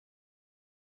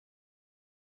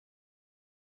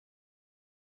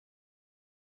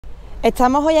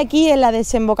Estamos hoy aquí en la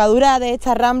desembocadura de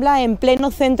esta rambla en pleno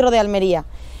centro de Almería.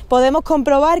 Podemos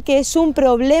comprobar que es un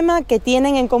problema que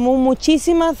tienen en común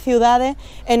muchísimas ciudades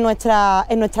en nuestra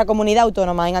comunidad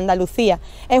autónoma, en Andalucía.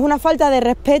 Es una falta de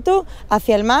respeto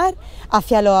hacia el mar,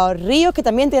 hacia los ríos, que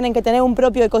también tienen que tener un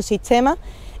propio ecosistema.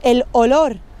 El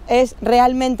olor es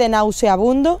realmente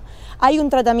nauseabundo. Hay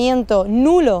un tratamiento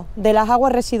nulo de las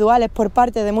aguas residuales por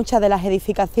parte de muchas de las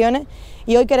edificaciones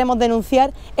y hoy queremos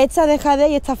denunciar esta dejadez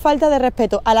y esta falta de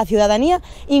respeto a la ciudadanía,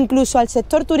 incluso al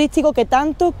sector turístico que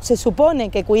tanto se supone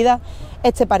que cuida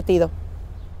este partido.